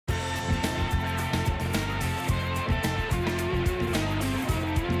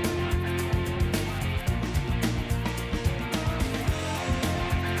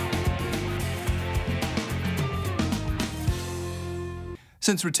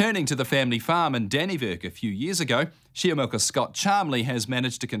Since returning to the family farm in Dannevirke a few years ago, shear milker Scott Charmley has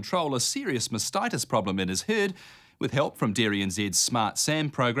managed to control a serious mastitis problem in his herd with help from DairyNZ's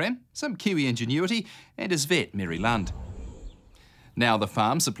SmartSAMM program, some Kiwi ingenuity and his vet, Mary Lund. Now the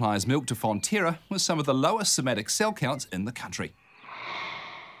farm supplies milk to Fonterra with some of the lowest somatic cell counts in the country.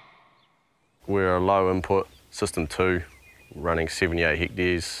 We're a low input system 2, running 78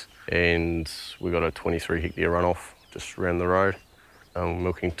 hectares, and we've got a 23 hectare runoff just around the road.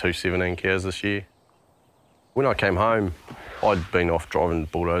 Milking 217 cows this year. When I came home, I'd been off driving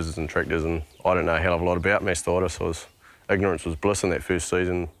bulldozers and tractors, and I didn't know a hell of a lot about mastitis. Ignorance was bliss in that first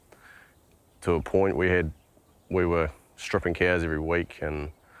season, to a point we were stripping cows every week, and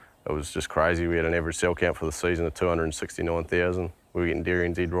it was just crazy. We had an average cell count for the season of 269,000. We were getting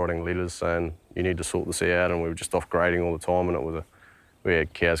DairyNZ writing letters saying, you need to sort this out, and we were just off grading all the time, and we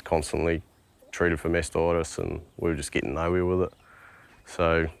had cows constantly treated for mastitis, and we were just getting nowhere with it.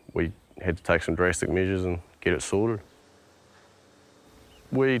 So we had to take some drastic measures and get it sorted.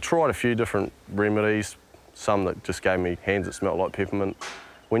 We tried a few different remedies, some that just gave me hands that smelt like peppermint.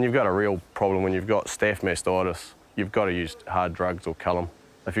 When you've got a real problem, when you've got staph mastitis, you've got to use hard drugs or cull them.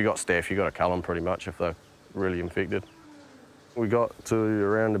 If you've got staph, you've got to cull them pretty much if they're really infected. We got to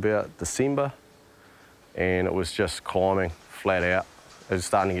around about December, and it was just climbing flat out. It was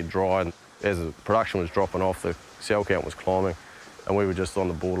starting to get dry, and as the production was dropping off, the cell count was climbing, and we were just on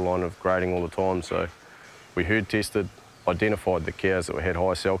the borderline of grading all the time. So we herd tested, identified the cows that had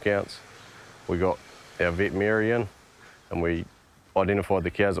high cell counts. We got our vet Mary in, and we identified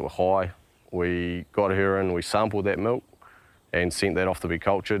the cows that were high. We got her in, we sampled that milk and sent that off to be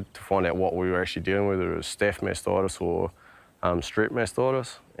cultured to find out what we were actually dealing with, whether it was staph mastitis or strep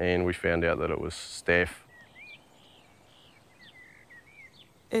mastitis, and we found out that it was staph.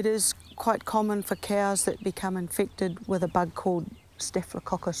 It is quite common for cows that become infected with a bug called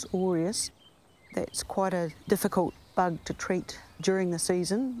Staphylococcus aureus. That's quite a difficult bug to treat during the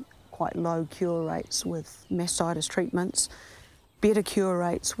season, quite low cure rates with mastitis treatments, better cure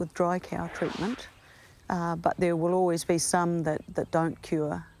rates with dry cow treatment, but there will always be some that don't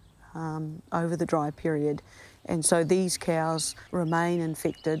cure over the dry period. And so these cows remain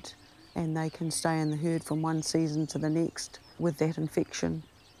infected, and they can stay in the herd from one season to the next with that infection.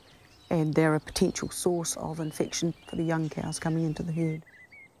 And they're a potential source of infection for the young cows coming into the herd.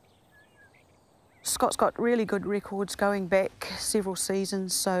 Scott's got really good records going back several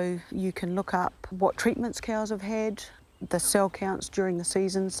seasons, so you can look up what treatments cows have had, the cell counts during the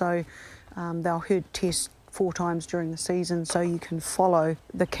season, so they'll herd test 4 times during the season, so you can follow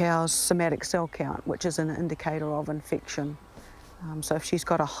the cow's somatic cell count, which is an indicator of infection. So if she's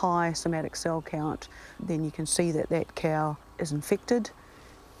got a high somatic cell count, then you can see that that cow is infected,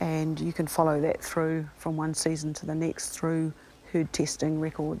 and you can follow that through from one season to the next through herd testing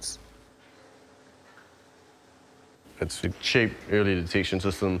records. It's a cheap early detection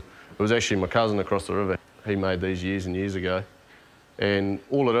system. It was actually my cousin across the river. He made these years and years ago. And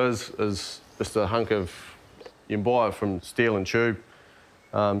all it is just a hunk of, you can buy it from Steel and Tube,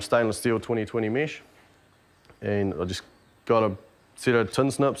 stainless steel 2020 mesh. And I just got a set of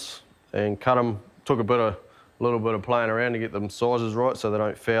tin snips and cut them, took a little bit of playing around to get them sizes right so they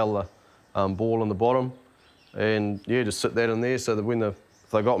don't foul the ball on the bottom. And yeah, just sit that in there so that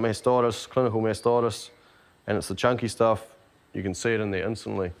if they got mastitis, clinical mastitis, and it's the chunky stuff, you can see it in there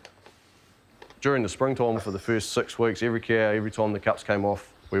instantly. During the springtime for the first 6 weeks, every cow, every time the cups came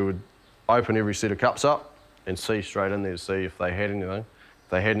off, we would open every set of cups up and see straight in there to see if they had anything. If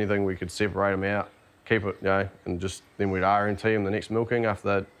they had anything, we could separate them out, keep it, and then we'd RNT them the next milking after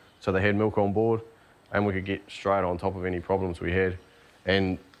that, so they had milk on board, and we could get straight on top of any problems we had.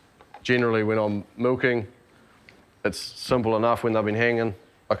 And generally when I'm milking, it's simple enough. When they've been hanging,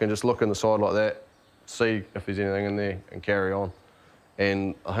 I can just look in the side like that, see if there's anything in there and carry on.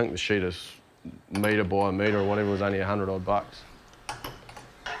 And I think the sheet is metre by metre or whatever, was only $100 odd.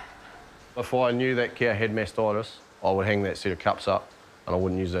 If I knew that cow had mastitis, I would hang that set of cups up, and I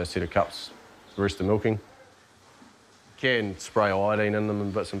wouldn't use that set of cups the rest of milking. Can spray iodine in them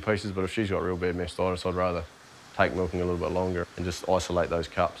in bits and pieces, but if she's got real bad mastitis, I'd rather take milking a little bit longer and just isolate those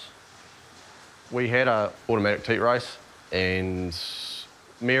cups. We had an automatic teat race, and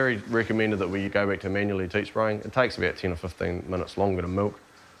Mary recommended that we go back to manually teat spraying. It takes about 10 or 15 minutes longer to milk,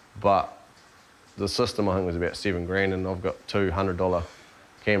 but the system I think was about $7 and I've got two $100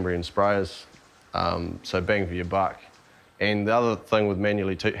 Cambrian sprayers, so bang for your buck. And the other thing with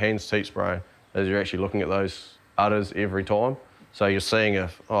manually hands teat spraying is you're actually looking at those udders every time. So you're seeing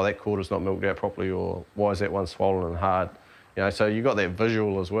if, oh, that quarter's not milked out properly, or why is that one swollen and hard? So you've got that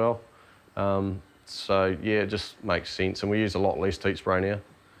visual as well. So yeah, it just makes sense. And we use a lot less teat spray now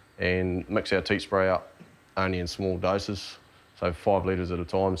and mix our teat spray up only in small doses, so 5 litres at a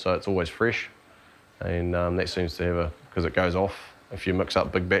time, so it's always fresh. And that seems to have because it goes off if you mix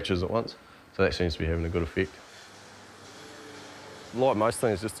up big batches at once, so that seems to be having a good effect. Like most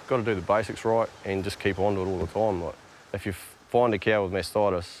things, just got to do the basics right and just keep on to it all the time. Like, if you find a cow with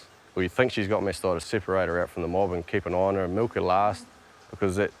mastitis, or you think she's got mastitis, separate her out from the mob and keep an eye on her and milk her last,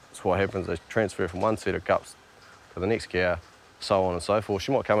 because that's what happens. They transfer from one set of cups to the next cow, so on and so forth.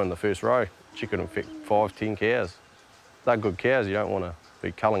 She might come in the first row, she could infect 5, 10 cows. They're good cows, you don't want to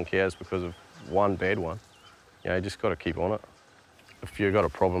be culling cows because of one bad one. You know, you just got to keep on it. If you've got a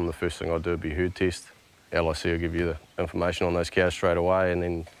problem, the first thing I'd do would be herd test. LIC will give you the information on those cows straight away, and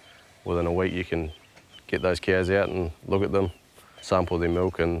then within a week you can get those cows out and look at them, sample their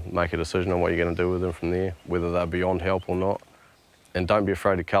milk and make a decision on what you're going to do with them from there, whether they're beyond help or not. And don't be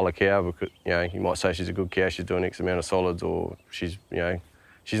afraid to cull a cow, because you might say she's a good cow, she's doing X amount of solids, or she's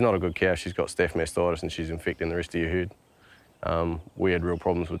not a good cow, she's got staph mastitis and she's infecting the rest of your herd. We had real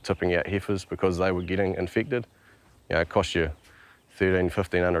problems with tipping out heifers because they were getting infected. It cost you $1,300,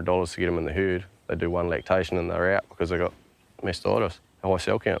 $1,500 to get them in the herd. They do one lactation and they're out because they got mastitis, a high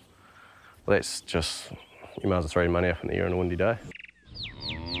cell count. Well, that's just, you might as well throw your money up in the air on a windy day.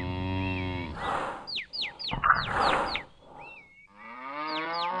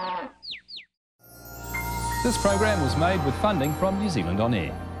 This program was made with funding from New Zealand On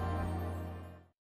Air.